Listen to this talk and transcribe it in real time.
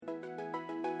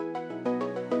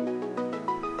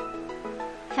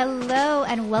Hello,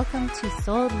 and welcome to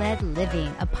Soul-Led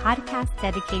Living, a podcast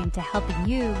dedicated to helping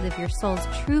you live your soul's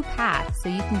true path so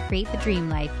you can create the dream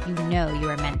life you know you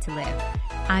are meant to live.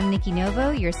 I'm Nikki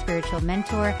Novo, your spiritual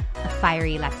mentor, a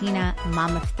fiery Latina,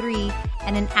 mom of three,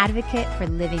 and an advocate for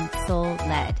living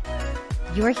soul-led.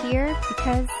 You're here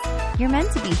because you're meant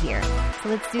to be here. So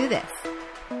let's do this.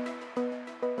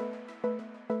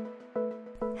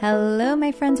 Hello,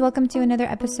 my friends. Welcome to another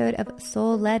episode of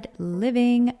Soul-Led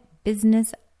Living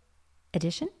Business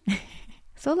Edition.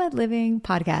 Soul-Led Living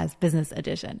Podcast Business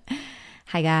Edition.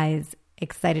 Hi, guys.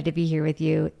 Excited to be here with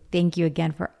you. Thank you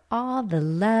again for all the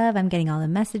love. I'm getting all the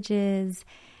messages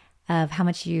of how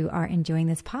much you are enjoying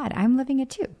this pod. I'm loving it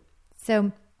too.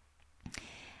 So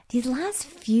these last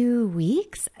few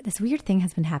weeks, this weird thing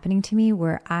has been happening to me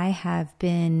where I have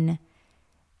been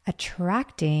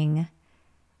attracting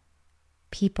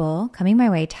people coming my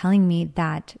way telling me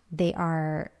that they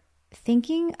are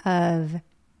thinking of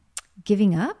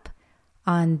giving up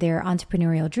on their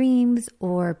entrepreneurial dreams,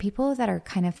 or people that are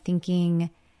kind of thinking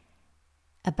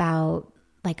about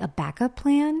like a backup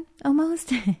plan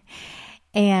almost.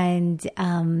 And,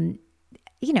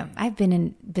 I've been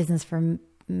in business for,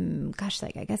 I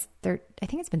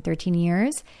think it's been 13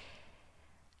 years.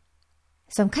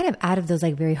 So I'm kind of out of those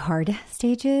like very hard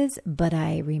stages, but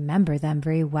I remember them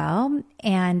very well.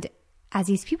 And as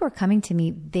these people are coming to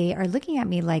me, they are looking at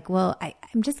me like, well,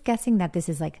 I'm just guessing that this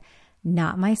is like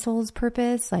not my soul's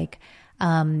purpose, like,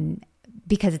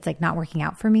 because it's like not working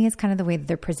out for me is kind of the way that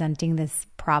they're presenting this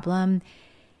problem.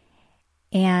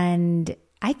 And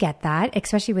I get that,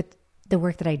 especially with the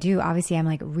work that I do. Obviously, I'm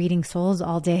like reading souls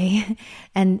all day.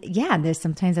 And yeah, there's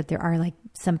sometimes that there are like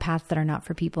some paths that are not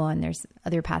for people and there's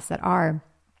other paths that are.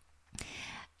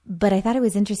 But I thought it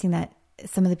was interesting that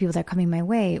some of the people that are coming my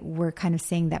way were kind of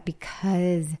saying that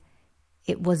because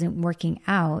it wasn't working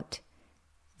out,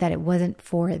 that it wasn't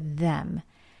for them.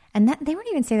 And that they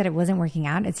wouldn't even say that it wasn't working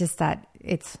out. It's just that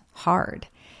it's hard.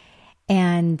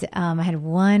 And I had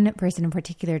one person in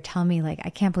particular tell me like, I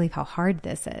can't believe how hard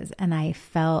this is. And I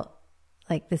felt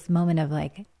like this moment of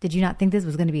like, did you not think this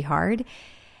was going to be hard?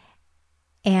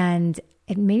 And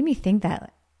it made me think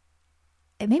about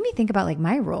like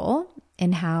my role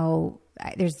and how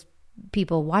there's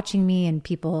people watching me and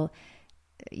people,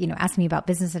 asking me about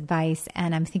business advice.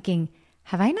 And I'm thinking,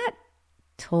 have I not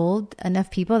told enough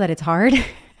people that it's hard?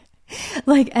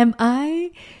 Like, am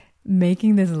I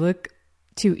making this look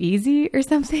too easy or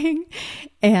something?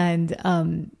 And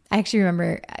I actually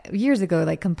remember years ago,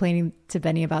 like complaining to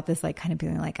Benny about this, like kind of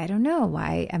feeling like, I don't know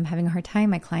why I'm having a hard time.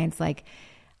 My clients like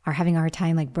are having a hard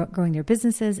time like growing their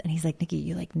businesses. And he's like, Nikki,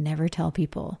 you like never tell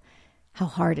people how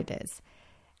hard it is.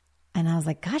 And I was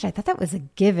like, gosh, I thought that was a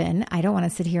given. I don't want to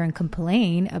sit here and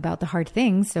complain about the hard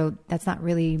things. So that's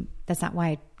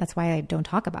why I don't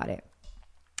talk about it.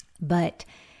 But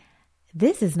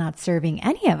this is not serving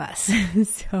any of us.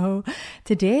 So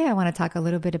today I want to talk a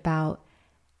little bit about,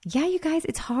 yeah, you guys,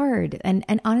 it's hard.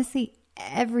 And honestly,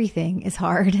 everything is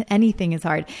hard. Anything is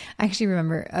hard. I actually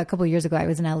remember a couple of years ago, I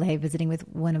was in LA visiting with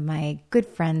one of my good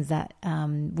friends that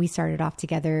we started off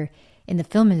together in the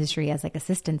film industry as like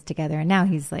assistants together. And now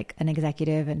he's like an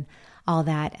executive and all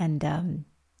that. And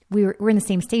we're in the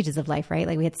same stages of life, right?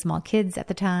 Like we had small kids at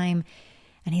the time.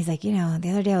 And he's like, the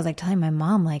other day I was like telling my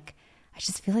mom, like, I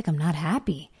just feel like I'm not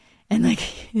happy. And like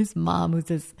his mom, who's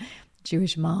this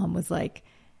Jewish mom, was like,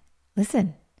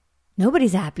 listen,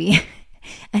 nobody's happy.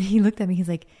 And he looked at me, he's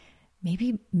like,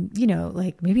 maybe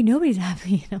nobody's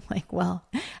happy. And I'm like, well,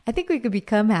 I think we could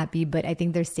become happy, but I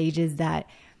think there's stages that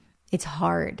it's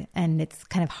hard and it's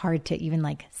kind of hard to even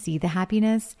like see the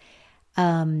happiness.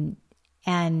 And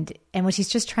what she's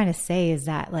just trying to say is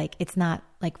that like, it's not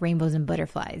like rainbows and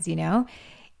butterflies,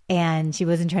 and she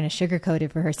wasn't trying to sugarcoat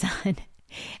it for her son.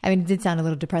 I mean, it did sound a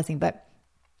little depressing, but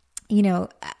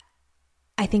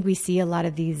I think we see a lot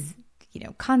of these,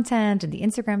 content and the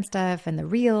Instagram stuff and the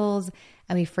reels,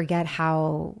 and we forget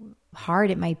how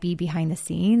hard it might be behind the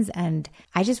scenes. And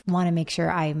I just want to make sure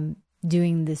I'm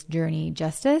doing this journey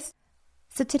justice.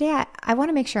 So today I want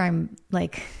to make sure I'm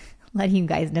like letting you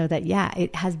guys know that, yeah,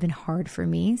 it has been hard for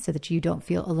me so that you don't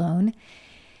feel alone.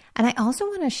 And I also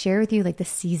want to share with you like the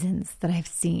seasons that I've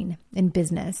seen in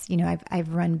business. I've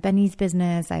run Benny's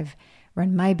business. I've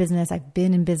run my business. I've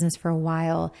been in business for a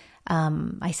while.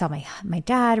 I saw my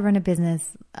dad run a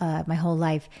business my whole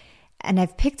life. And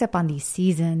I've picked up on these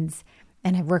seasons,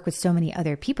 and I've worked with so many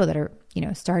other people that are,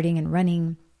 starting and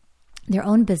running their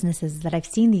own businesses, that I've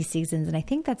seen these seasons. And I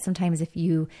think that sometimes if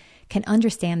you can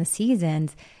understand the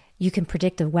seasons, you can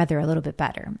predict the weather a little bit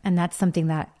better. And that's something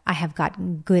that I have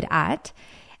gotten good at.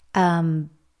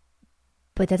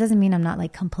 But that doesn't mean I'm not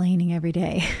like complaining every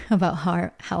day about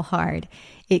how hard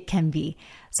it can be.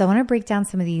 So I want to break down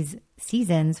some of these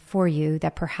seasons for you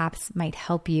that perhaps might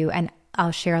help you. And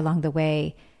I'll share along the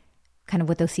way kind of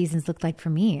what those seasons looked like for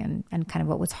me and kind of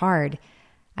what was hard.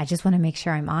 I just want to make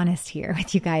sure I'm honest here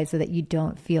with you guys so that you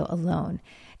don't feel alone.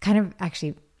 Kind of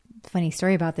actually funny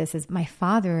story about this is my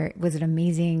father was an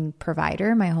amazing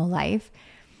provider my whole life.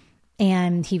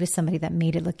 And he was somebody that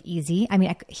made it look easy. I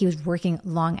mean, he was working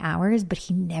long hours, but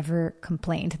he never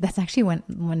complained. That's actually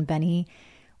when Benny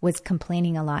was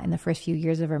complaining a lot in the first few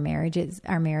years of our marriage,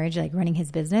 like running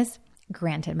his business.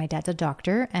 Granted, my dad's a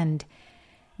doctor and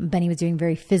Benny was doing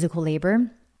very physical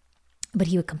labor, but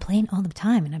he would complain all the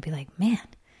time. And I'd be like, man,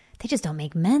 they just don't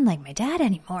make men like my dad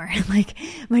anymore. Like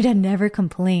my dad never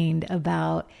complained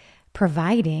about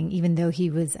providing, even though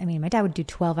my dad would do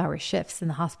 12-hour shifts in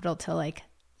the hospital till like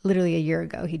literally a year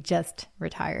ago. He just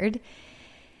retired.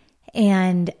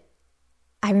 And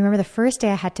I remember the first day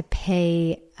I had to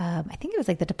pay, I think it was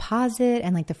like the deposit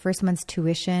and like the first month's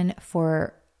tuition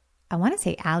for, I want to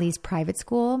say Allie's private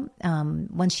school.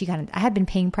 Once she I had been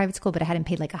paying private school, but I hadn't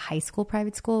paid like a high school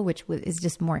private school, which is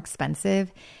just more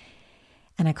expensive.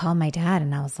 And I called my dad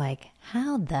and I was like,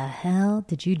 how the hell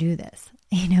did you do this?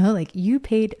 Like you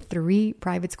paid 3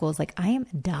 private schools. Like I am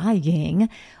dying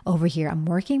over here. I'm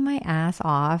working my ass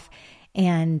off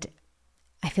and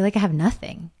I feel like I have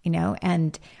nothing,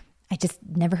 and I just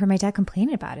never heard my dad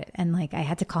complain about it. And like, I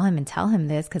had to call him and tell him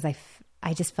this because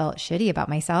I just felt shitty about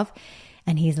myself.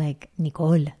 And he's like,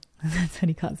 Nicole, that's what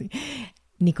he calls me.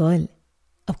 Nicole,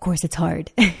 of course it's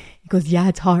hard. He goes, yeah,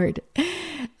 it's hard.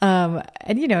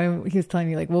 And he was telling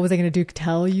me like, what was I going to do?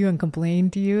 Tell you and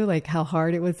complain to you like how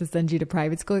hard it was to send you to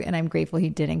private school. And I'm grateful he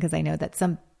didn't, because I know that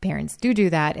some parents do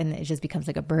that and it just becomes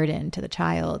like a burden to the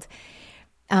child.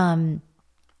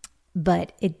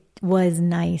 But it was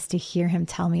nice to hear him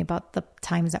tell me about the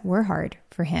times that were hard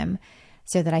for him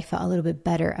so that I felt a little bit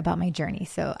better about my journey.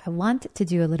 So I want to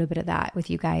do a little bit of that with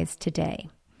you guys today.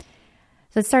 So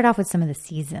let's start off with some of the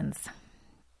seasons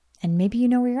and maybe you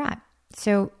know where you're at.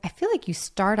 So I feel like you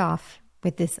start off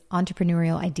with this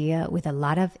entrepreneurial idea with a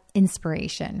lot of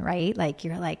inspiration, right? Like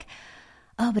you're like,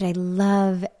 oh, but I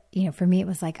love, for me, it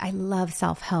was like, I love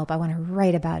self-help. I want to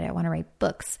write about it. I want to write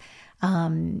books.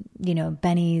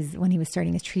 Benny's, when he was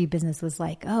starting his tree business, was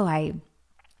like, oh,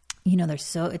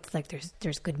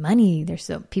 there's good money.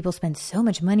 People spend so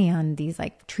much money on these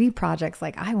like tree projects.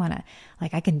 Like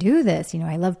I can do this.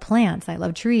 I love plants. I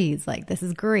love trees. Like this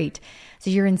is great. So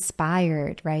you're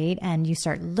inspired, right? And you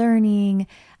start learning.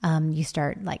 You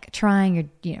start like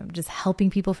trying. You're just helping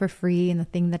people for free in the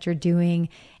thing that you're doing,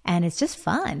 and it's just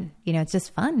fun. It's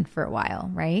just fun for a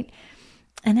while, right?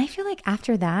 And I feel like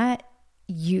after that,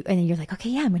 you're like, okay,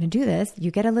 yeah, I'm going to do this.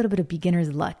 You get a little bit of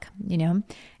beginner's luck,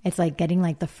 it's like getting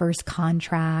like the first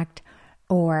contract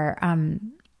or,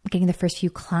 getting the first few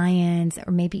clients,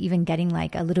 or maybe even getting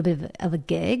like a little bit of a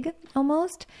gig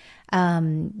almost. I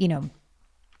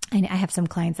have some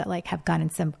clients that like have gotten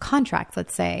some contracts,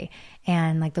 let's say,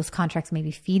 and like those contracts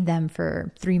maybe feed them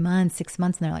for 3 months, 6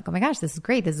 months. And they're like, oh my gosh, this is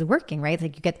great. This is working, right?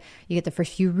 Like you get the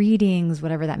first few readings,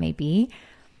 whatever that may be.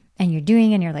 And you're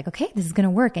doing, and you're like, okay, this is going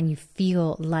to work. And you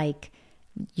feel like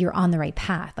you're on the right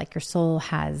path, like your soul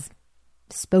has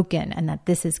spoken and that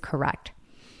this is correct.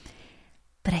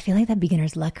 But I feel like that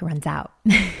beginner's luck runs out.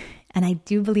 And I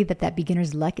do believe that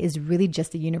beginner's luck is really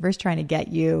just the universe trying to get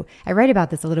you. I write about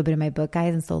this a little bit in my book,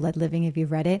 guys, in Soul-Led Living, if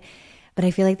you've read it. But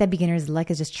I feel like that beginner's luck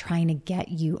is just trying to get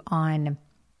you on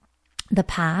the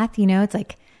path. It's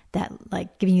like that,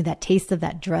 like giving you that taste of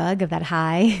that drug, of that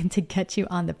high to get you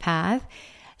on the path,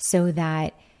 so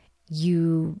that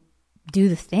you do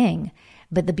the thing.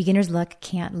 But the beginner's luck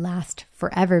can't last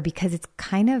forever because it's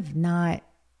kind of not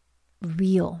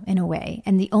real in a way.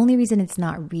 And the only reason it's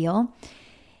not real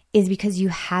is because you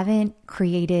haven't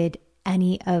created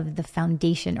any of the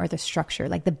foundation or the structure.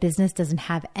 Like the business doesn't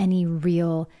have any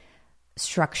real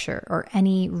structure or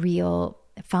any real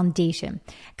foundation.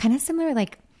 Kind of similar,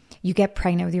 like you get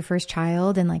pregnant with your first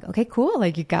child and like, okay, cool.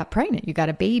 Like you got pregnant, you got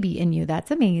a baby in you. That's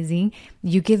amazing.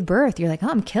 You give birth. You're like, oh,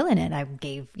 I'm killing it.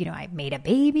 I made a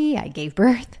baby, I gave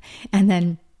birth. And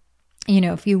then,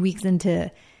 a few weeks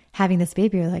into having this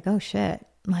baby, you're like, oh shit,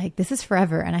 like this is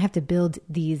forever. And I have to build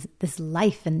this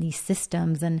life and these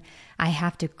systems, and I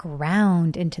have to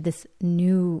ground into this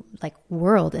new like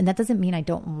world. And that doesn't mean I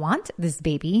don't want this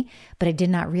baby, but I did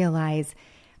not realize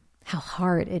how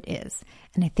hard it is.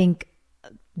 And I think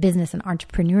business and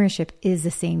entrepreneurship is the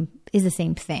same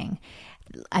thing.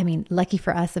 I mean, lucky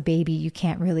for us, a baby, you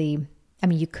can't really I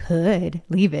mean, you could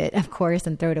leave it, of course,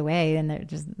 and throw it away, and there's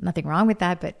just nothing wrong with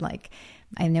that. But like,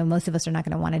 I know most of us are not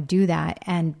going to want to do that.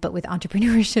 But with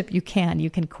entrepreneurship, you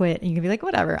can quit and you can be like,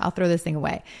 whatever, I'll throw this thing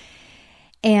away.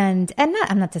 And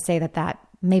I'm not to say that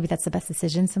maybe that's the best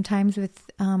decision sometimes with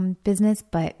business,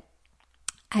 but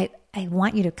I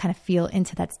want you to kind of feel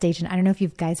into that stage. And I don't know if you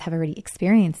guys have already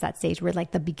experienced that stage where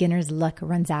like the beginner's luck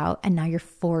runs out and now you're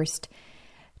forced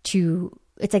to,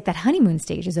 it's like that honeymoon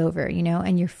stage is over,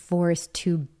 and you're forced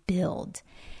to build.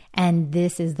 And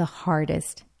this is the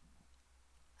hardest.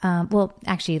 Well,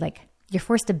 actually, like you're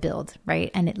forced to build,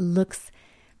 right? And it looks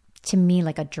to me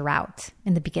like a drought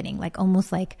in the beginning, like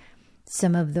almost like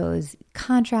some of those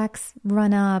contracts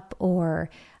run up, or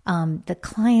the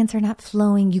clients are not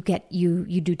flowing. You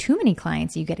do too many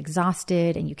clients, you get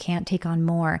exhausted and you can't take on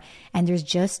more. And there's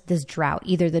just this drought.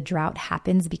 Either the drought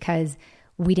happens because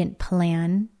we didn't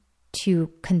plan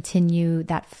to continue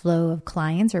that flow of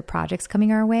clients or projects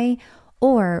coming our way,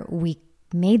 or we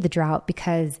made the drought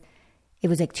because it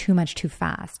was like too much too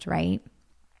fast, right?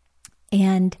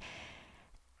 And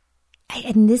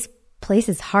this place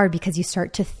is hard because you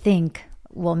start to think,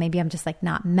 well, maybe I'm just like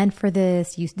not meant for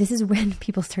this. This is when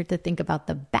people start to think about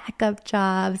the backup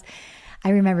jobs.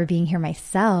 I remember being here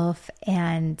myself,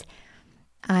 and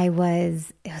it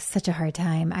was such a hard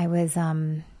time.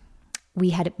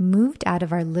 We had moved out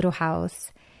of our little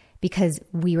house because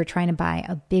we were trying to buy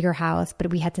a bigger house, but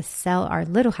we had to sell our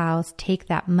little house, take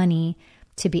that money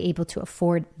to be able to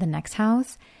afford the next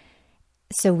house.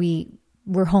 So we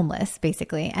were homeless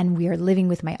basically. And we are living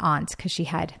with my aunt because she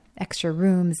had extra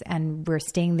rooms and we're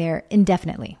staying there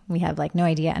indefinitely. We have like no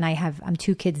idea. And I'm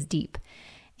 2 kids deep,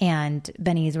 and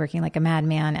Benny is working like a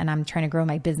madman, and I'm trying to grow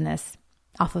my business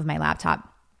off of my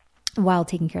laptop while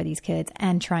taking care of these kids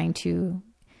and trying to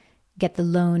get the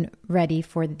loan ready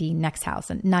for the next house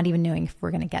and not even knowing if we're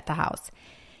going to get the house.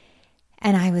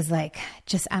 And I was like,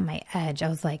 just at my edge. I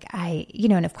was like,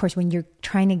 and of course, when you're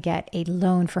trying to get a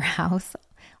loan for a house,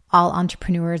 all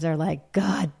entrepreneurs are like,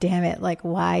 God damn it. Like,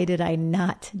 why did I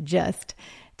not just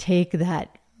take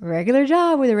that regular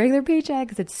job with a regular paycheck?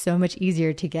 Because it's so much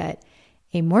easier to get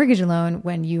a mortgage loan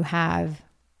when you're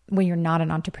not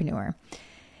an entrepreneur.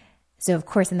 So of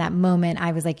course, in that moment,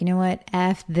 I was like, you know what?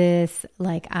 F this.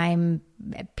 Like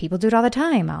people do it all the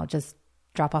time. I'll just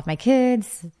drop off my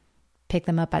kids, pick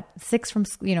them up at 6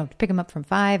 pick them up from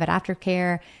 5 at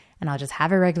aftercare, and I'll just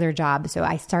have a regular job. So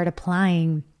I started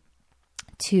applying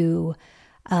to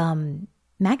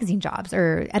magazine jobs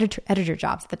or editor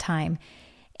jobs at the time.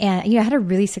 And, I had a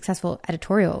really successful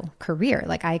editorial career.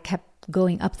 Like I kept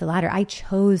going up the ladder. I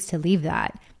chose to leave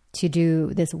that to do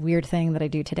this weird thing that I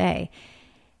do today.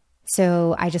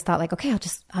 So I just thought like, okay, I'll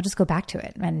just go back to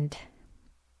it and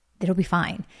it'll be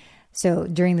fine. So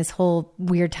during this whole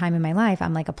weird time in my life,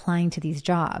 I'm like applying to these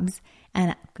jobs,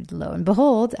 and lo and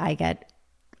behold, I get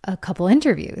a couple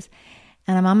interviews,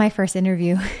 and I'm on my first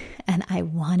interview and I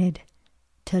wanted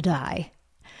to die.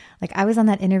 Like I was on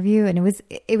that interview, and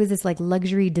it was this like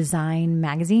luxury design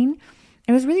magazine.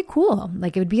 It was really cool.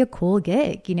 Like it would be a cool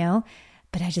gig,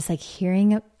 but I just like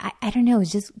hearing, I don't know, it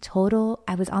was just total.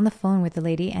 I was on the phone with the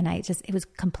lady, and it was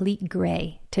complete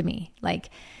gray to me. Like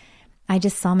I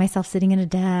just saw myself sitting at a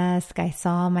desk. I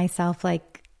saw myself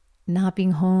like not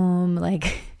being home.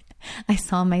 Like I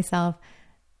saw myself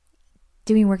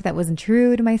doing work that wasn't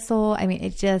true to my soul. I mean,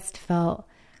 it just felt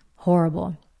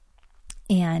horrible.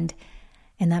 And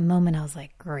in that moment, I was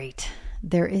like, great,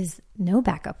 there is no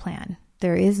backup plan.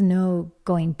 There is no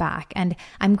going back. And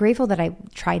I'm grateful that I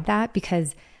tried that,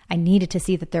 because I needed to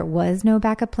see that there was no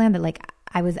backup plan, that like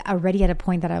I was already at a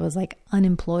point that I was like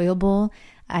unemployable.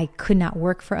 I could not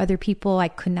work for other people. I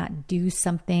could not do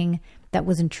something that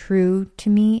wasn't true to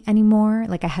me anymore.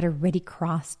 Like I had already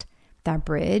crossed that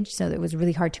bridge. So it was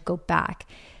really hard to go back.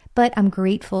 But I'm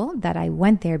grateful that I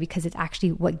went there, because it's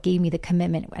actually what gave me the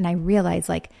commitment. And I realized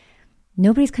like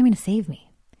nobody's coming to save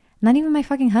me. Not even my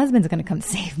fucking husband's going to come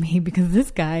save me, because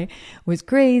this guy was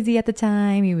crazy at the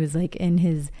time. He was like in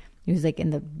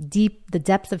the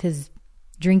depths of his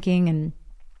drinking and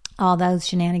all those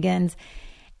shenanigans.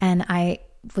 And I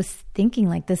was thinking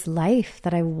like this life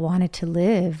that I wanted to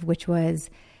live, which was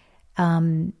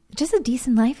just a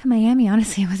decent life in Miami.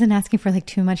 Honestly, I wasn't asking for like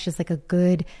too much, just like a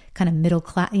good kind of middle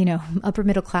class, upper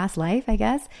middle class life, I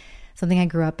guess. Something I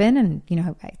grew up in, and,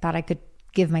 I thought I could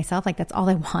give myself, like that's all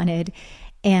I wanted.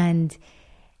 And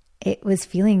it was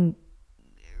feeling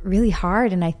really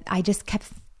hard. And I just kept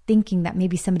thinking that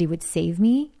maybe somebody would save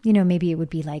me. Maybe it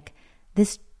would be like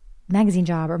this magazine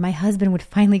job, or my husband would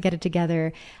finally get it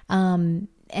together. And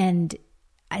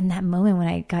in that moment when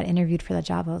I got interviewed for that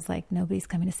job, I was like, nobody's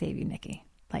coming to save you, Nikki.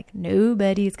 Like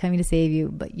nobody's coming to save you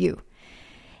but you.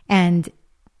 And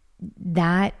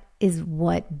that is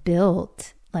what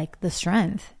built like the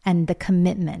strength and the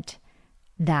commitment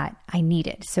that I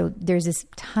needed. So there's this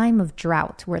time of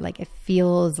drought where like it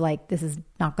feels like this is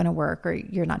not going to work, or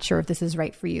you're not sure if this is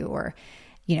right for you, or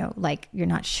like you're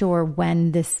not sure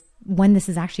when this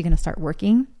is actually going to start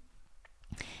working.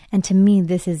 And to me,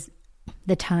 this is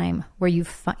the time where you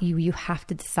have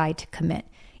to decide to commit.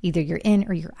 Either you're in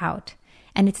or you're out.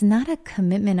 And it's not a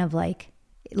commitment of like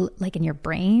in your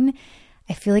brain.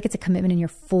 I feel like it's a commitment in your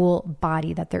full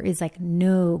body, that there is like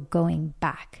no going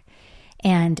back.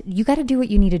 And you got to do what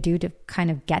you need to do to kind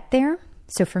of get there.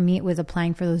 So for me, it was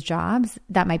applying for those jobs.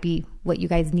 That might be what you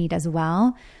guys need as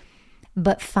well.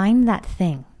 But find that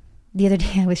thing. The other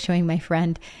day I was showing my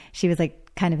friend, she was like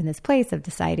kind of in this place of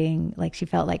deciding, like she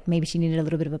felt like maybe she needed a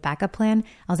little bit of a backup plan.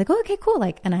 I was like, oh, okay, cool.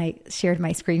 Like, and I shared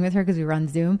my screen with her because we were on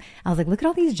Zoom. I was like, look at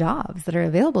all these jobs that are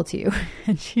available to you.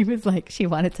 And she was like, she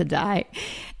wanted to die.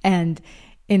 And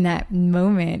in that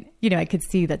moment, I could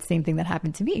see that same thing that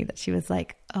happened to me, that she was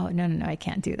like, oh, no, I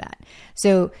can't do that.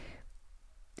 So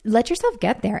let yourself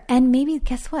get there. And maybe,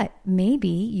 guess what? Maybe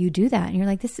you do that and you're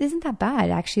like, this isn't that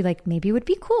bad. Actually, like maybe it would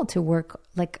be cool to work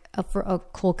like for a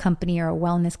cool company or a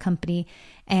wellness company.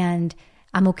 And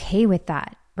I'm okay with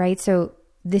that, right? So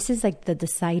this is like the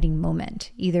deciding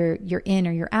moment. Either you're in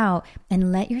or you're out,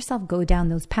 and let yourself go down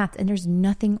those paths. And there's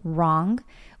nothing wrong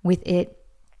with it,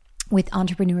 with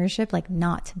entrepreneurship, like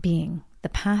not being the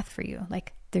path for you.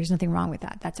 Like there's nothing wrong with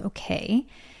that. That's okay.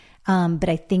 But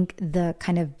I think the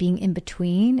kind of being in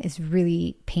between is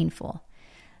really painful.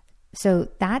 So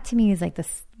that to me is like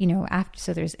this,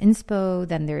 so there's inspo,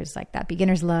 then there's like that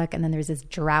beginner's luck, and then there's this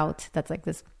drought that's like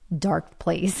this dark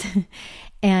place.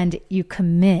 And you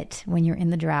commit when you're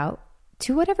in the drought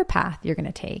to whatever path you're going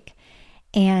to take.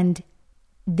 And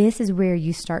this is where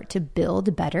you start to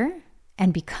build better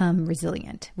and become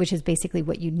resilient, which is basically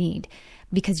what you need,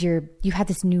 because you have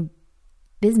this new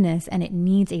business and it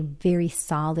needs a very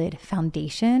solid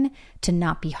foundation to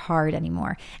not be hard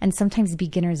anymore. And sometimes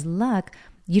beginner's luck,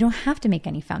 you don't have to make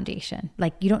any foundation.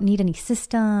 Like you don't need any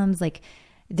systems. Like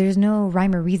there's no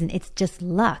rhyme or reason. It's just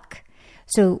luck.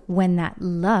 So when that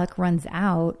luck runs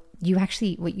out,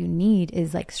 what you need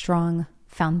is like strong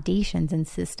foundations and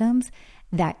systems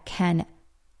that can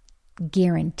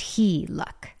guarantee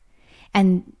luck.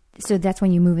 And so that's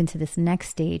when you move into this next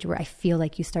stage where I feel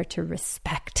like you start to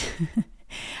respect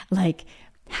like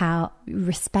how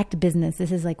respect business.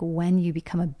 This is like when you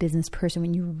become a business person,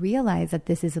 when you realize that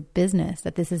this is a business,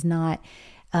 that this is not,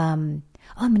 I'm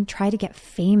going to try to get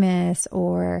famous,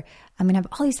 or I'm going to have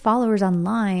all these followers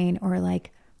online, or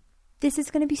like, this is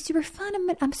going to be super fun.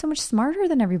 I'm so much smarter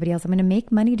than everybody else. I'm going to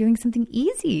make money doing something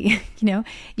easy.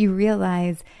 You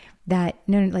realize that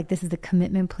like this is the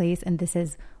commitment place, and this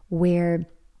is where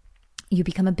you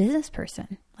become a business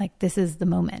person. Like this is the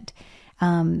moment.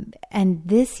 And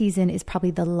this season is probably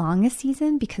the longest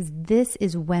season, because this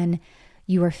is when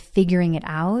you are figuring it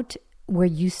out, where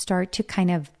you start to kind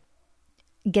of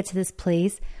get to this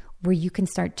place where you can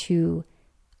start to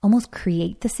almost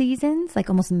create the seasons, like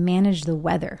almost manage the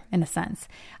weather in a sense,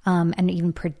 and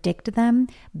even predict them,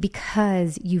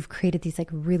 because you've created these like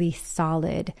really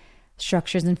solid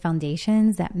structures and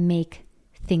foundations that make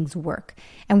things work.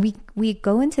 And we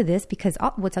go into this because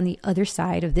what's on the other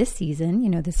side of this season,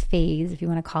 this phase, if you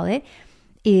want to call it,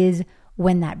 is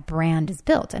when that brand is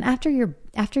built. And after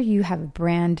you have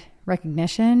brand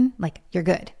recognition, like you're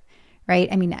good, right?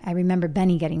 I mean, I remember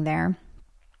Benny getting there,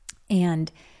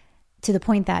 and to the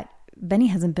point that Benny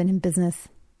hasn't been in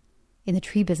the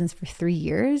tree business for 3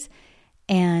 years.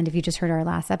 And if you just heard our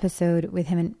last episode with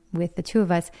him and with the two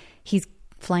of us, he's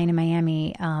flying to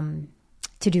Miami,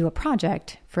 to do a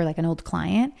project for like an old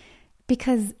client,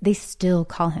 because they still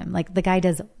call him. Like the guy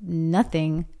does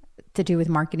nothing to do with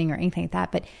marketing or anything like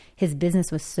that, but his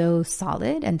business was so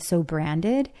solid and so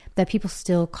branded that people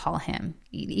still call him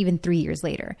even 3 years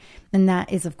later. And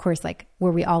that is of course like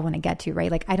where we all want to get to, right?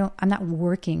 Like I'm not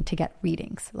working to get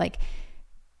readings. Like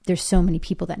there's so many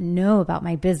people that know about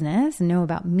my business and know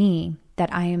about me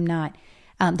that I am not,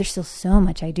 there's still so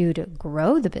much I do to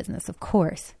grow the business, of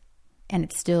course. And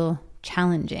it's still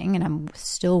challenging, and I'm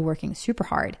still working super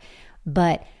hard,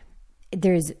 but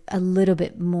there's a little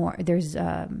bit more, there's,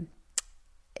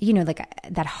 like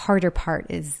that harder part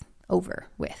is over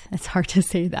with. It's hard to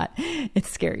say that.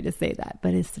 It's scary to say that,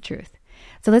 but it's the truth.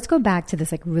 So let's go back to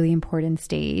this like really important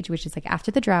stage, which is like after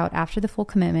the drought, after the full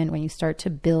commitment, when you start to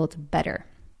build better.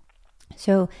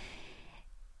 So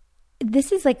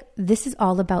this is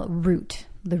all about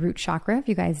the root chakra. If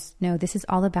you guys know, this is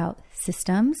all about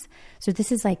systems. So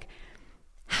this is like,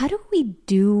 how do we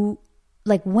do,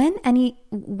 like when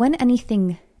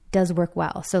anything does work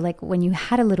well. So like when you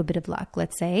had a little bit of luck,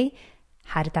 let's say,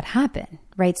 how did that happen?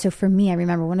 Right? So for me, I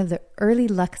remember one of the early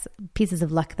pieces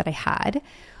of luck that I had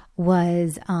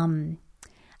was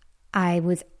I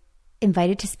was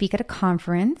invited to speak at a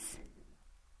conference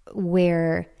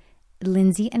where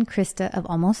Lindsay and Krista of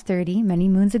Almost 30, many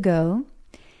moons ago,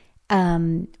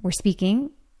 were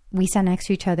speaking. We sat next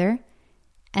to each other.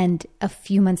 And a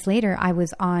few months later, I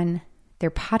was on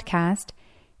their podcast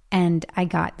and I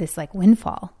got this like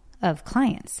windfall of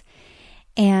clients.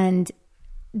 And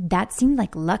that seemed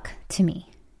like luck to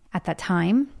me at that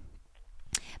time.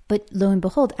 But lo and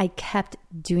behold, I kept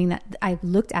doing that. I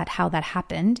looked at how that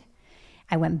happened.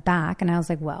 I went back and I was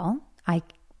like, well,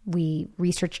 we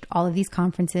researched all of these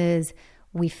conferences.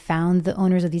 We found the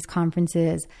owners of these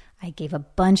conferences. I gave a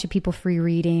bunch of people free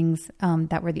readings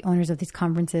that were the owners of these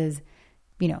conferences.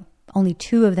 You know, only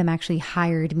 2 of them actually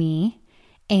hired me.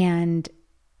 And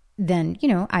then, you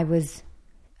know, I was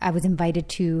invited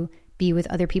to be with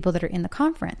other people that are in the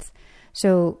conference.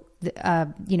 So,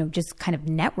 you know, just kind of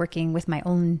networking with my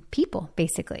own people,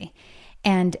 basically.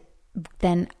 And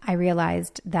then I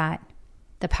realized that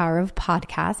the power of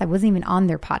podcasts, I wasn't even on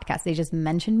their podcast. They just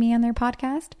mentioned me on their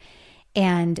podcast.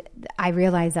 And I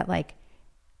realized that like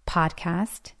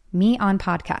me on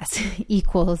podcast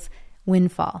equals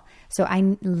windfall. So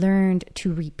I learned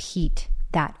to repeat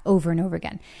that over and over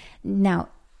again. Now,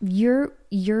 your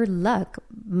luck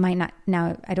might not,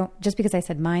 now I don't, just because I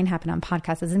said mine happened on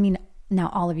podcast doesn't mean now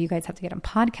all of you guys have to get on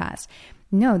podcast.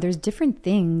 No, there's different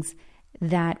things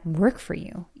that work for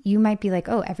you. You might be like,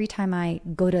 oh, every time I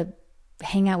go to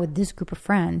hang out with this group of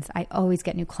friends, I always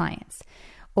get new clients.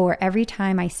 Or every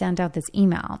time I send out this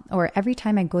email, or every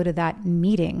time I go to that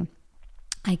meeting,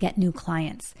 I get new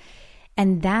clients.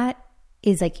 And that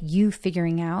is like you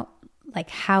figuring out like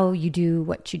how you do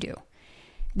what you do.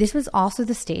 This was also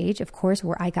the stage, of course,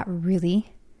 where I got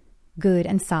really good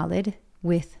and solid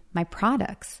with my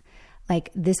products. Like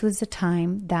this was the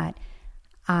time that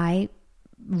I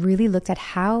really looked at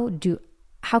how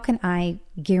can I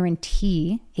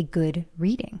guarantee a good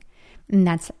reading? And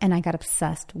I got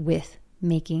obsessed with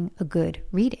making a good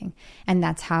reading. And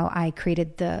that's how I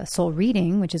created the soul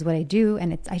reading, which is what I do.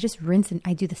 And I just rinse and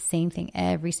I do the same thing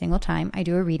every single time I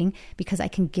do a reading because I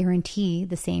can guarantee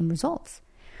the same results.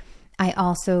 I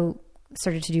also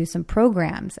started to do some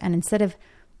programs, and instead of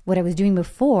what I was doing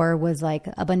before was like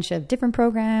a bunch of different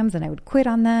programs and I would quit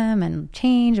on them and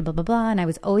change and blah, blah, blah. And I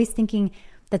was always thinking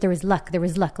that there was luck.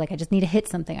 Like I just need to hit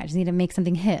something. I just need to make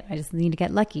something hit. I just need to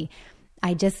get lucky.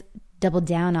 I just doubled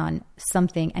down on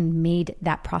something and made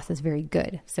that process very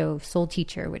good. So Soul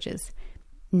Teacher, which is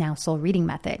now Soul Reading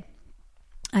Method,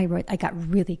 I got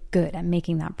really good at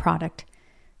making that product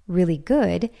really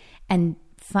good and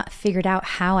figured out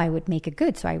how I would make it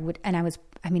good. So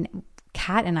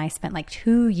Kat and I spent like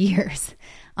 2 years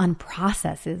on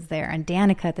processes there. And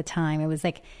Danica at the time, it was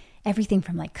like everything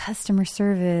from like customer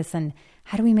service and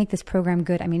how do we make this program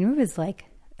good? I mean, it was like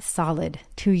solid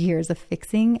 2 years of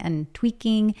fixing and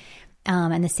tweaking.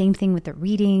 And the same thing with the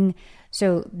reading.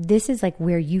 So this is like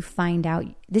where you find out,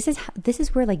 this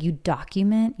is where like you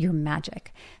document your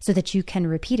magic so that you can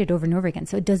repeat it over and over again.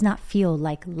 So it does not feel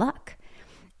like luck.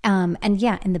 And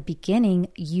yeah, in the beginning,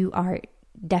 you are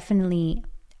definitely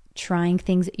trying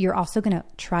things. You're also going to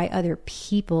try other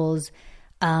people's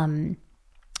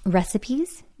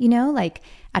recipes, you know, like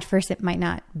at first it might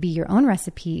not be your own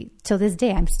recipe. Till this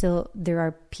day, there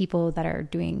are people that are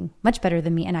doing much better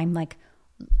than me. And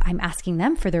I'm asking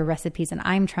them for their recipes and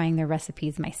I'm trying their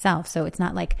recipes myself. So it's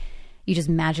not like you just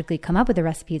magically come up with the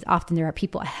recipes. Often there are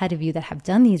people ahead of you that have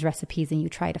done these recipes and you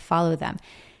try to follow them.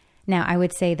 Now, I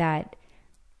would say that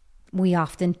we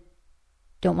often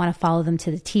don't want to follow them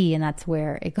to the T, and that's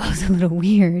where it goes a little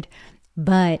weird.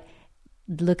 But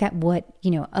look at what, you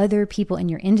know, other people in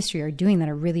your industry are doing that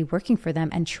are really working for them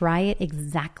and try it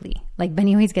exactly. Like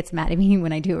Benny always gets mad at me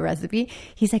when I do a recipe.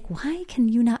 He's like, why can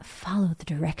you not follow the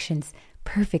directions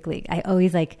perfectly? I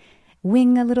always like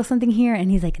wing a little something here.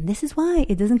 And he's like, this is why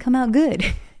it doesn't come out good.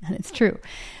 And it's true.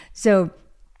 So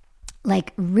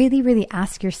like really, really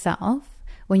ask yourself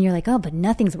when you're like, oh, but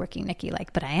nothing's working, Nikki.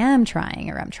 Like, but I am trying,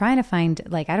 or I'm trying to find,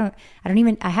 like, I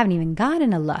haven't even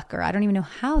gotten a luck, or I don't even know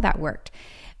how that worked.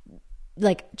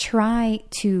 Like try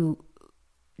to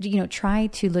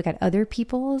look at other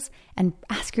people's and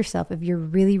ask yourself if you're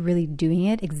really, really doing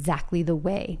it exactly the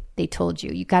way they told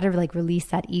you. You got to like release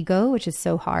that ego, which is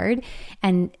so hard,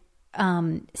 and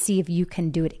see if you can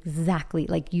do it exactly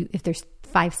like if there's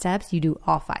 5 steps, you do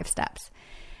all 5 steps.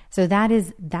 So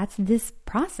that's this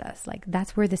process. Like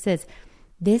that's where this is.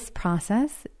 This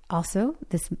process also,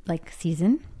 this like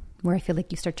season where I feel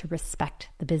like you start to respect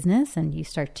the business and you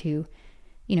start to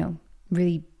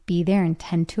really be there and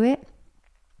tend to it.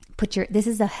 Put your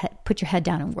head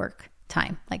down and work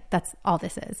time. Like that's all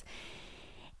this is.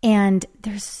 And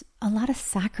there's a lot of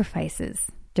sacrifices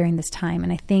during this time.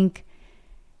 And I think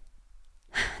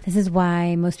this is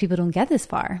why most people don't get this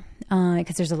far,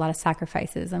 because there's a lot of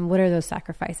sacrifices. And what are those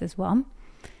sacrifices? Well,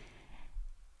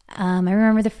 I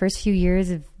remember the first few years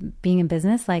of being in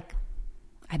business, like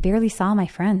I barely saw my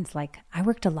friends. Like I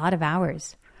worked a lot of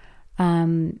hours.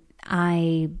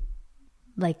 I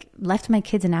like left my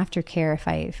kids in aftercare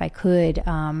if I could,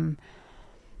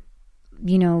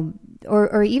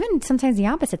 or even sometimes the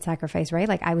opposite sacrifice, right?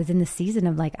 Like I was in the season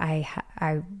of like,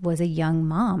 I was a young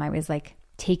mom. I was like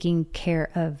taking care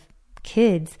of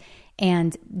kids,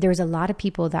 and there was a lot of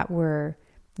people that were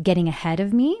getting ahead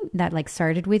of me that like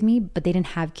started with me, but they didn't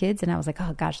have kids. And I was like,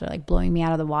 oh gosh, they're like blowing me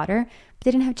out of the water, but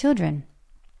they didn't have children.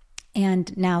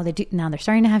 And now they do, now they're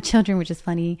starting to have children, which is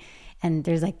funny. And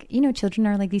there's like, children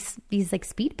are like these like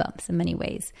speed bumps in many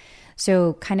ways.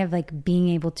 So kind of like being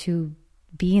able to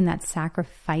be in that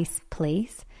sacrifice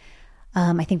place.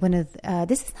 I think one of,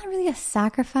 this is not really a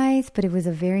sacrifice, but it was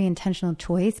a very intentional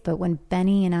choice. But when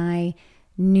Benny and I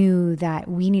knew that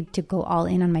we needed to go all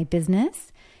in on my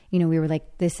business, we were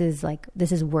like, this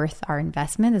is worth our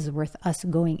investment. This is worth us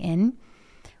going in.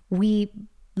 We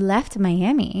left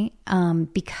Miami,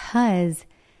 because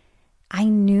I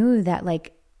knew that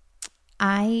like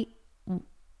I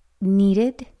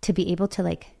needed to be able to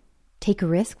like take a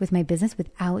risk with my business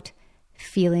without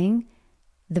feeling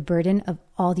the burden of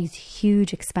all these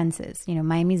huge expenses.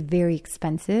 Miami is very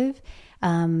expensive.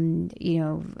 I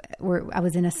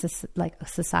was in a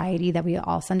society that we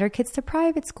all send our kids to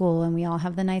private school, and we all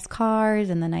have the nice cars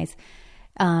and the nice,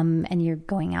 and you're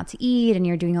going out to eat and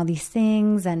you're doing all these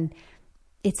things, and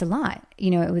it's a lot.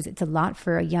 It's a lot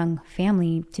for a young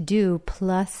family to do,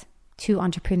 plus 2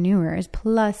 entrepreneurs,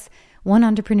 plus 1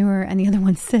 entrepreneur and the other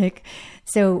one's sick.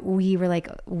 So we were like,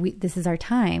 this is our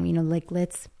time,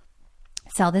 let's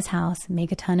sell this house,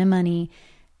 make a ton of money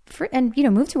and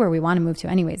move to where we want to move to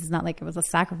anyways. It's not like it was a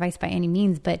sacrifice by any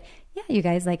means, but yeah, you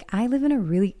guys, like I live in a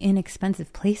really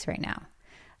inexpensive place right now.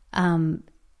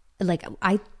 Like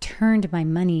I turned my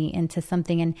money into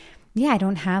something, and yeah, I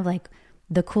don't have like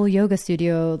the cool yoga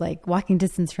studio, like walking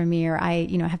distance from me, or I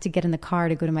have to get in the car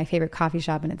to go to my favorite coffee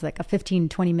shop and it's like a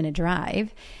 15-20 minute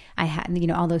drive. I had,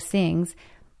 all those things.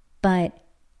 But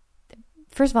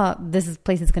first of all, this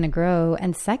place is going to grow.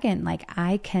 And second, like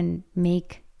I can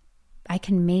make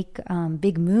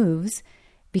big moves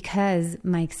because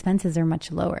my expenses are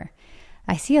much lower.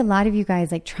 I see a lot of you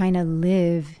guys like trying to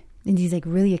live in these like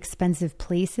really expensive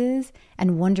places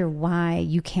and wonder why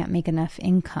you can't make enough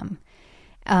income.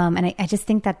 And I just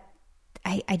think that,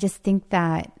 I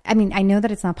mean, I know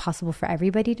that it's not possible for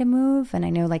everybody to move. And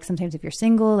I know like sometimes if you're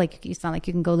single, like it's not like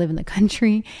you can go live in the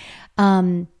country.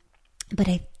 But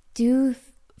I do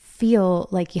feel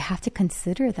like you have to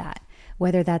consider that,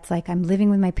 whether that's like I'm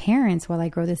living with my parents while I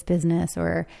grow this business,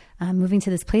 or I'm moving to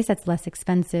this place that's less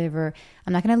expensive, or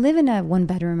I'm not going to live in a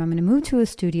 1-bedroom. I'm going to move to a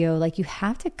studio. Like you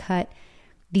have to cut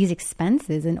these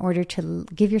expenses in order to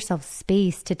give yourself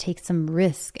space to take some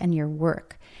risk in your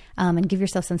work, and give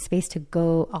yourself some space to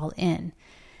go all in.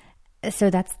 So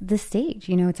that's the stage,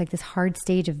 it's like this hard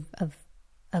stage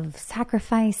of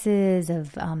sacrifices,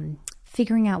 of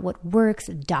figuring out what works,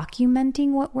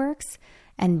 documenting what works,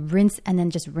 and then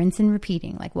just rinse and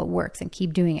repeating like what works, and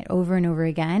keep doing it over and over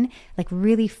again, like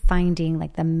really finding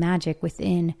like the magic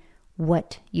within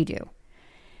what you do.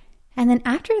 And then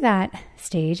after that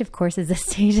stage, of course, is the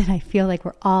stage that I feel like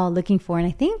we're all looking for. And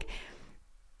I think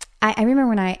I remember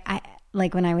when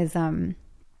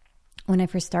I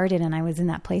first started and I was in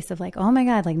that place of like, oh my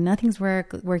God, like nothing's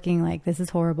working, like this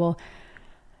is horrible.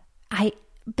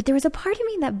 But there was a part of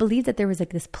me that believed that there was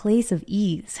like this place of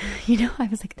ease. I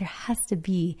was like, there has to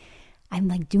be, I'm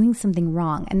like doing something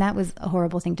wrong. And that was a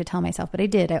horrible thing to tell myself, but I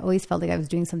did. I always felt like I was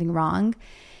doing something wrong.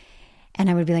 And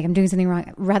I would be like, I'm doing something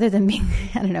wrong, rather than being,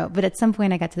 I don't know. But at some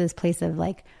point I got to this place of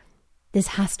like, this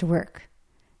has to work.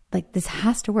 Like this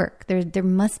has to work. There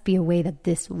must be a way that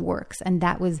this works. And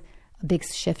that was a big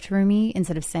shift for me,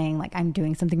 instead of saying like, I'm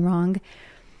doing something wrong.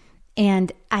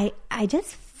 And I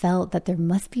just felt that there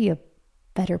must be a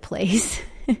better place.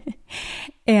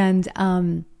 And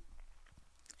I'm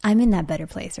in that better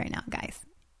place right now, guys.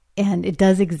 And it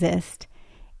does exist.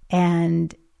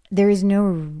 And there is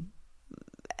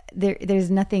there's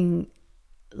nothing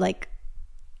like,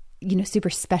 super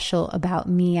special about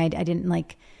me. I didn't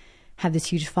like have this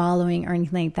huge following or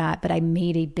anything like that, but I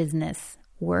made a business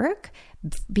work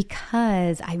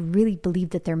because I really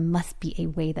believe that there must be a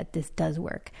way that this does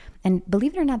work. And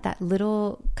believe it or not, that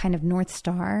little kind of North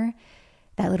Star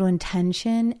that little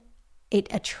intention, it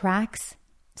attracts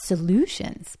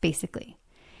solutions basically.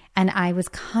 And I was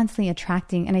constantly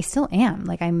attracting, and I still am,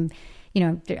 like I'm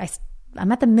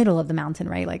at the middle of the mountain,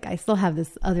 right? Like I still have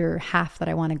this other half that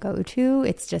I want to go to.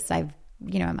 It's just, I'm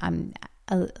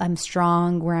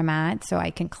strong where I'm at, so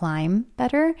I can climb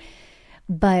better.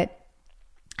 But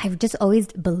I've just always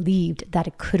believed that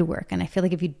it could work. And I feel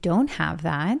like if you don't have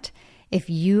that, if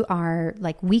you are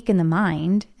like weak in the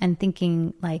mind and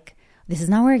thinking like, this is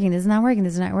not working,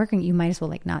 you might as well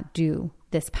like not do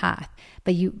this path.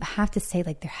 But you have to say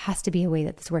like, there has to be a way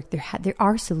that this works. There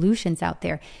are solutions out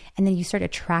there. And then you start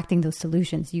attracting those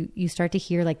solutions. You start to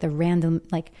hear like the random,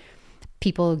 like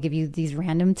people give you these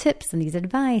random tips and these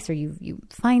advice, or you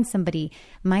find somebody.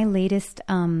 My latest,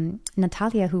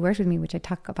 Natalia, who works with me, which I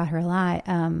talk about her a lot.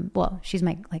 She's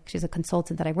a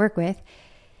consultant that I work with.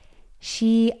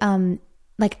 She,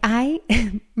 I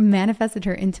manifested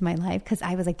her into my life because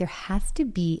I was like, there has to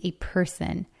be a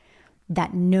person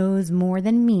that knows more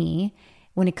than me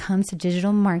when it comes to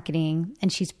digital marketing.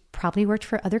 And she's probably worked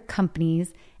for other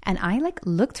companies. And I like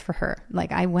looked for her.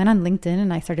 Like I went on LinkedIn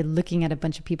and I started looking at a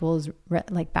bunch of people's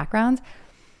like backgrounds,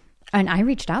 and I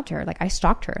reached out to her. Like I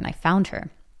stalked her and I found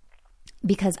her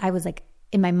because I was like,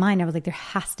 in my mind, I was like, there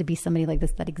has to be somebody like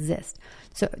this that exists.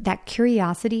 So that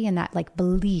curiosity and that like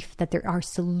belief that there are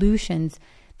solutions,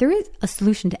 there is a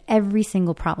solution to every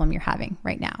single problem you're having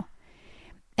right now.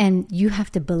 And you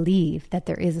have to believe that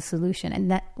there is a solution.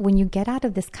 And that when you get out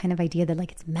of this kind of idea that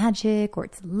like it's magic or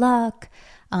it's luck,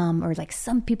 or like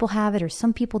some people have it or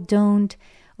some people don't,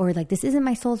 or like this isn't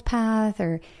my soul's path,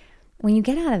 or when you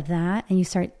get out of that and you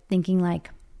start thinking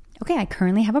like, okay, I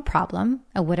currently have a problem,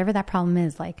 or whatever that problem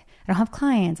is, like I don't have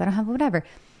clients, I don't have whatever.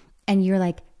 And you're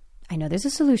like, I know there's a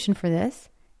solution for this.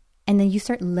 And then you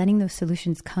start letting those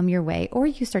solutions come your way, or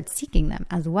you start seeking them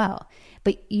as well.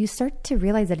 But you start to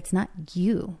realize that it's not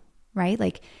you, right?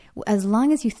 Like as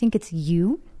long as you think it's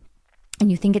you and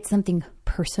you think it's something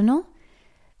personal,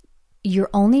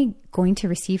 you're only going to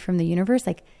receive from the universe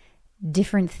like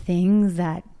different things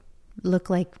that look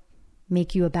like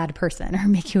make you a bad person or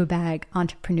make you a bad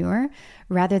entrepreneur,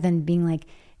 rather than being like,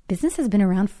 business has been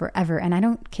around forever. And I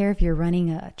don't care if you're running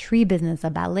a tree business, a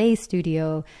ballet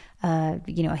studio,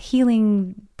 a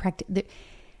healing practice.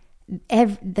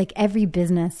 Every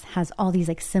business has all these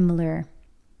like similar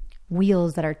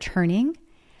wheels that are turning.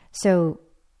 So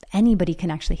anybody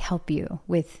can actually help you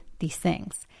with these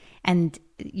things. And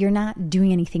you're not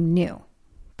doing anything new,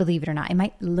 believe it or not. It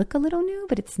might look a little new,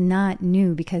 but it's not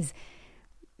new because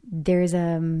there's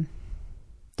a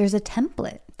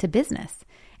template to business.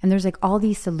 And there's like all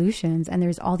these solutions, and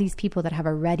there's all these people that have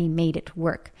already made it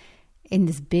work in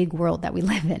this big world that we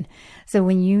live in. So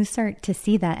when you start to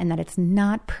see that, and that it's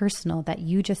not personal, that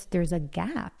there's a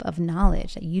gap of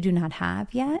knowledge that you do not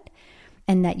have yet,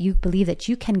 and that you believe that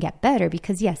you can get better,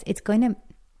 because yes, it's going to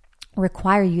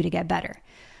require you to get better.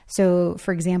 So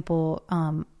for example,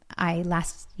 I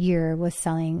last year was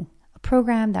selling a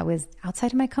program that was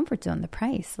outside of my comfort zone, the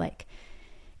price, like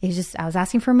I was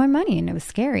asking for my money and it was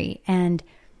scary. And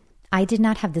I did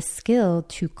not have the skill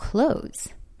to close.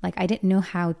 Like I didn't know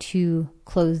how to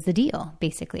close the deal.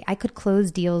 Basically, I could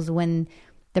close deals when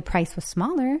the price was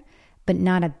smaller, but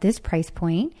not at this price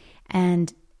point.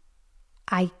 And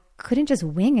I couldn't just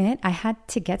wing it. I had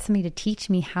to get somebody to teach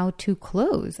me how to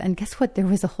close. And guess what? There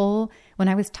was when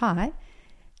I was taught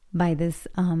by this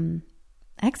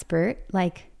expert,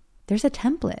 like there's a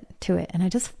template to it, and I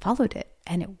just followed it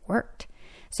and it worked.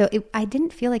 So I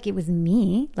didn't feel like it was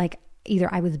me, like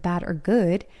either I was bad or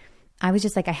good. I was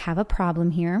just like, I have a problem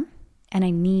here and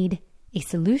I need a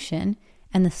solution.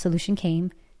 And the solution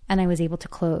came and I was able to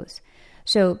close.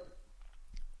 So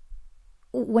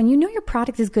when you know your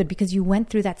product is good because you went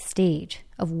through that stage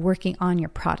of working on your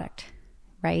product,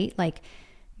 right? Like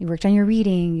you worked on your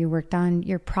reading, you worked on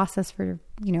your process for,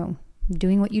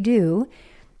 doing what you do,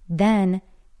 then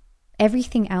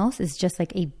everything else is just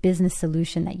like a business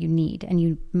solution that you need. And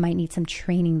you might need some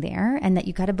training there, and that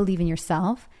you got to believe in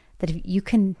yourself that if you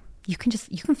can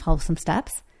follow some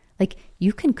steps. Like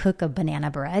you can cook a banana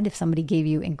bread. If somebody gave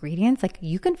you ingredients, like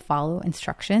you can follow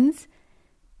instructions,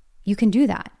 you can do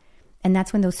that. And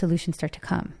that's when those solutions start to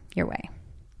come your way.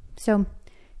 So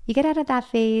you get out of that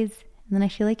phase, and then I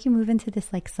feel like you move into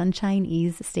this like sunshine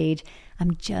ease stage.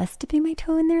 I'm just dipping my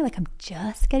toe in there. Like I'm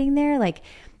just getting there. Like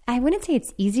I wouldn't say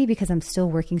it's easy because I'm still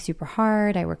working super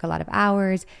hard. I work a lot of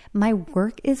hours. My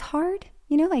work is hard,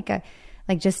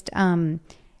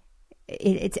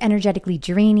 it's energetically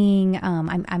draining.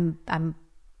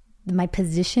 My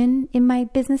position in my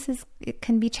business it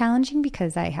can be challenging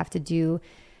because I have to do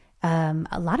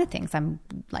a lot of things. I'm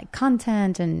like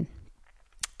content and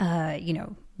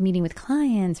meeting with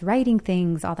clients, writing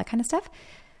things, all that kind of stuff.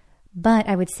 But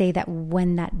I would say that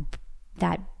when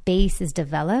that base is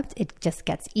developed, it just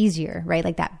gets easier, right?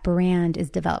 Like that brand is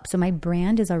developed. So my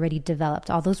brand is already developed.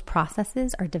 All those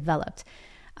processes are developed.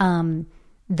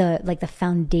 The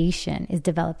foundation is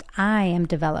developed. I am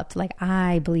developed. Like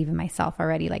I believe in myself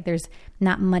already. Like there's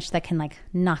not much that can like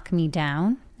knock me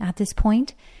down at this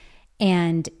point.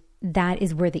 And that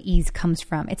is where the ease comes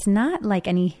from. It's not like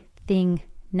anything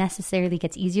necessarily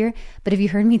gets easier, but if you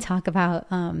heard me talk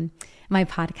about my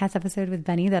podcast episode with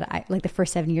Benny, that I like the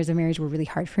first 7 years of marriage were really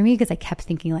hard for me because I kept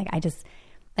thinking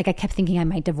I kept thinking I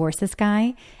might divorce this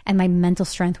guy, and my mental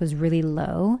strength was really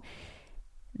low.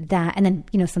 And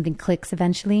then something clicks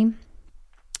eventually.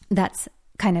 That's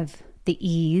kind of the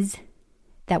ease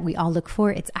that we all look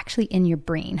for. It's actually in your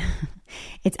brain.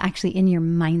 It's actually in your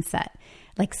mindset.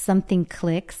 Like something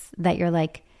clicks that you're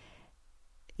like,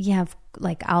 yeah,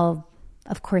 like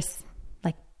of course,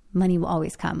 like money will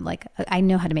always come. Like I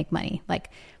know how to make money. Like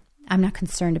I'm not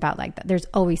concerned about like that. There's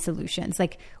always solutions.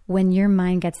 Like when your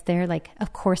mind gets there, like,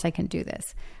 of course I can do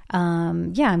this.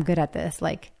 Yeah, I'm good at this.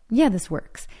 Like, yeah, this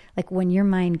works. Like when your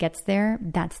mind gets there,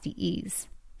 that's the ease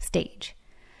stage.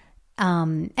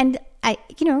 And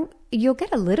you'll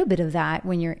get a little bit of that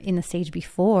when you're in the stage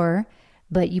before,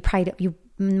 but you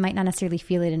might not necessarily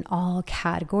feel it in all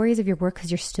categories of your work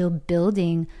because you're still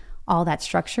building all that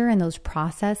structure and those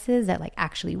processes that like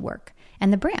actually work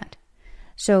and the brand.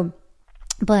 So,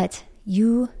 but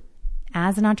you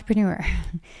as an entrepreneur,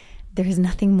 there's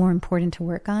nothing more important to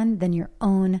work on than your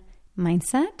own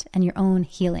mindset and your own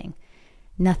healing.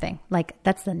 Nothing. Like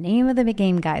that's the name of the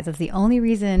game, guys. That's the only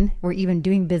reason we're even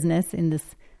doing business in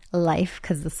this life,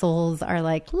 because the souls are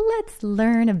like, let's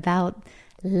learn about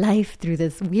life through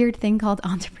this weird thing called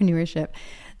entrepreneurship.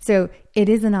 So it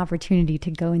is an opportunity to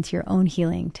go into your own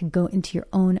healing, to go into your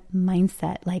own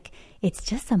mindset. Like it's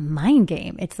just a mind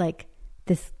game. It's like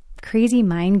this crazy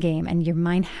mind game, and your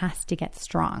mind has to get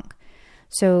strong.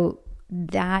 So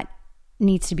that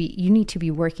you need to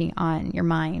be working on your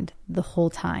mind the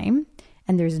whole time.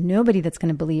 And there's nobody that's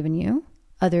going to believe in you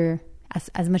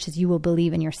as much as you will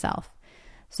believe in yourself.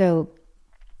 So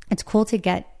it's cool to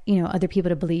get, other people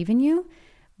to believe in you,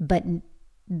 but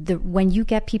when you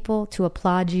get people to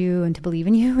applaud you and to believe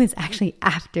in you is actually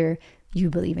after you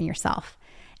believe in yourself.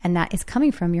 And that is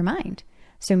coming from your mind.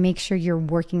 So make sure you're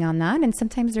working on that. And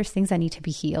sometimes there's things that need to be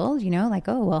healed, like,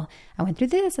 oh, well, I went through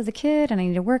this as a kid and I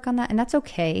need to work on that. And that's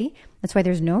okay. That's why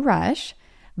there's no rush.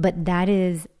 But that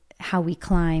is how we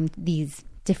climb these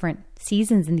different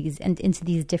seasons and into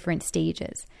these different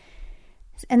stages.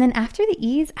 And then after the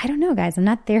ease, I don't know, guys, I'm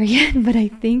not there yet, but I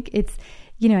think it's,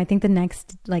 I think the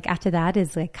next, like after that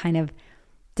is like kind of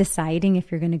deciding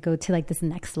if you're going to go to like this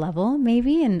next level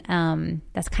maybe. And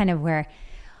that's kind of where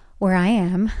I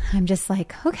am. I'm just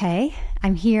like, okay,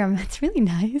 I'm here. It's really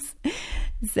nice.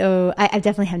 So I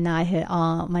definitely have not hit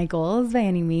all my goals by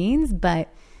any means,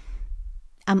 but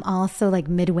I'm also like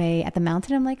midway at the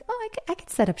mountain. I'm like, oh, I could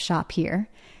set up shop here.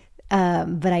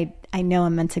 But I know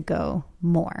I'm meant to go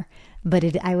more.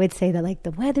 But I would say that like the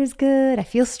weather's good. I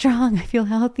feel strong. I feel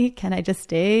healthy. Can I just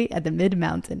stay at the mid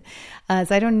mountain? So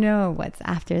I don't know what's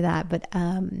after that. But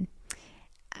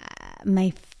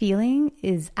my feeling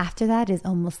is after that is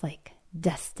almost like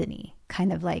destiny.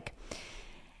 Kind of like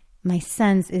my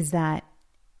sense is that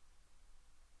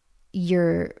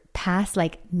you're past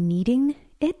like needing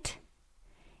it,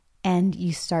 and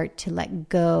you start to let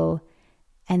go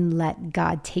and let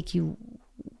God take you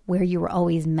where you were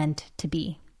always meant to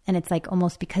be. And it's like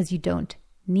almost because you don't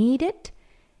need it,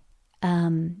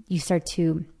 you start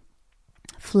to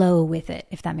flow with it,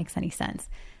 if that makes any sense.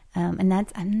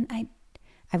 I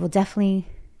will definitely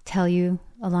tell you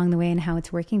along the way and how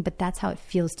it's working, but that's how it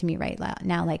feels to me right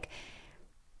now. Like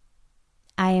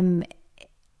I am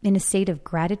in a state of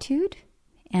gratitude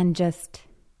and just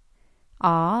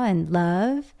awe and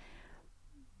love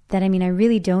that, I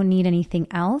really don't need anything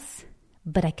else,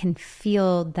 but I can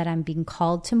feel that I'm being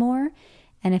called to more.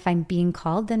 And if I'm being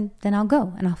called, then I'll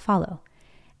go and I'll follow.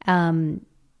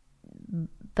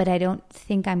 But I don't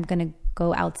think I'm going to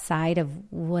go outside of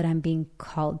what I'm being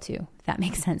called to, if that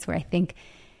makes sense. Where I think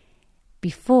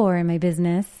before in my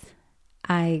business,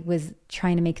 I was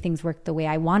trying to make things work the way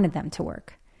I wanted them to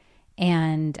work.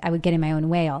 And I would get in my own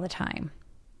way all the time.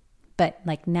 But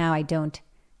like now I don't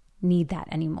need that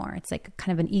anymore. It's like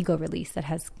kind of an ego release that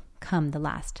has come the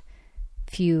last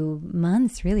few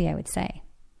months, really, I would say.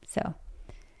 So,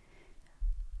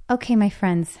 okay, my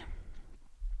friends,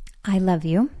 I love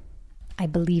you. I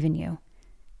believe in you.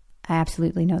 I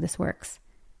absolutely know this works.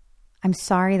 I'm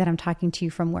sorry that I'm talking to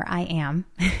you from where I am.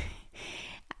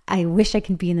 I wish I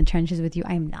could be in the trenches with you.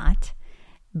 I'm not.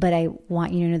 But I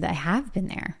want you to know that I have been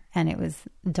there, and it was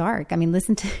dark. I mean,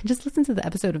 listen to the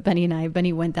episode of Benny and I.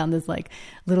 Benny went down this like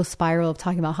little spiral of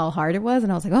talking about how hard it was.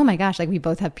 And I was like, oh my gosh, like we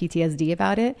both have PTSD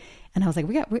about it. And I was like,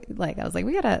 we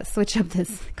gotta switch up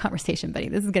this conversation, Benny.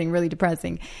 This is getting really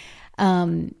depressing.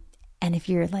 And if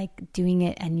you're like doing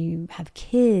it and you have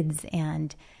kids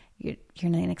and you're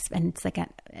and it's like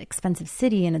an expensive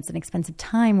city and it's an expensive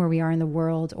time where we are in the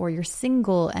world, or you're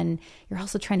single and you're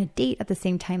also trying to date at the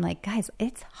same time, like guys,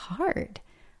 it's hard.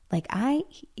 Like I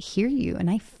hear you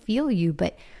and I feel you,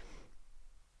 but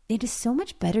it is so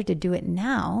much better to do it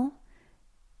now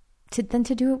than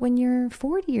to do it when you're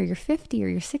 40 or you're 50 or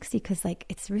you're 60, because like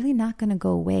it's really not going to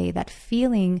go away. That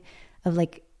feeling of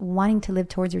like wanting to live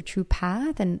towards your true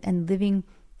path and living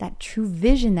that true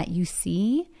vision that you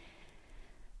see,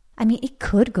 I mean, it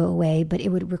could go away, but it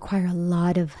would require a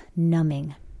lot of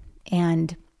numbing.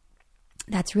 And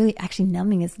that's really, actually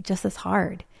numbing is just as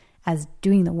hard as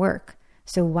doing the work.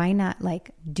 So why not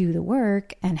like do the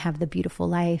work and have the beautiful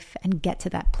life and get to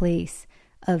that place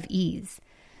of ease?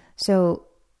 So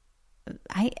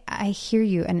I hear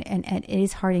you, and it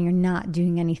is hard and you're not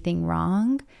doing anything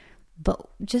wrong, but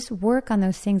just work on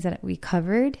those things that we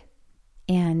covered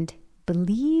and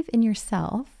believe in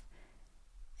yourself,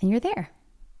 and you're there.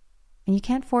 And you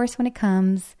can't force when it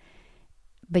comes,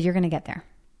 but you're going to get there.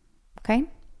 Okay?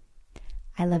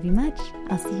 I love you much.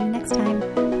 I'll see you next time.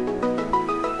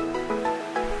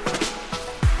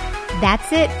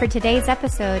 That's it for today's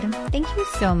episode. Thank you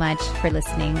so much for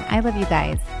listening. I love you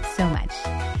guys so much.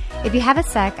 If you have a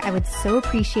sec, I would so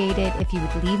appreciate it if you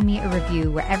would leave me a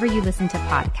review wherever you listen to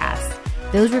podcasts.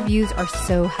 Those reviews are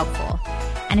so helpful.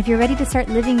 And if you're ready to start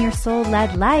living your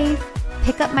soul-led life,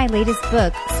 pick up my latest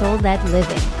book, Soul-Led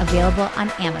Living, available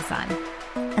on Amazon.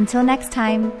 Until next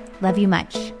time, love you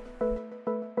much.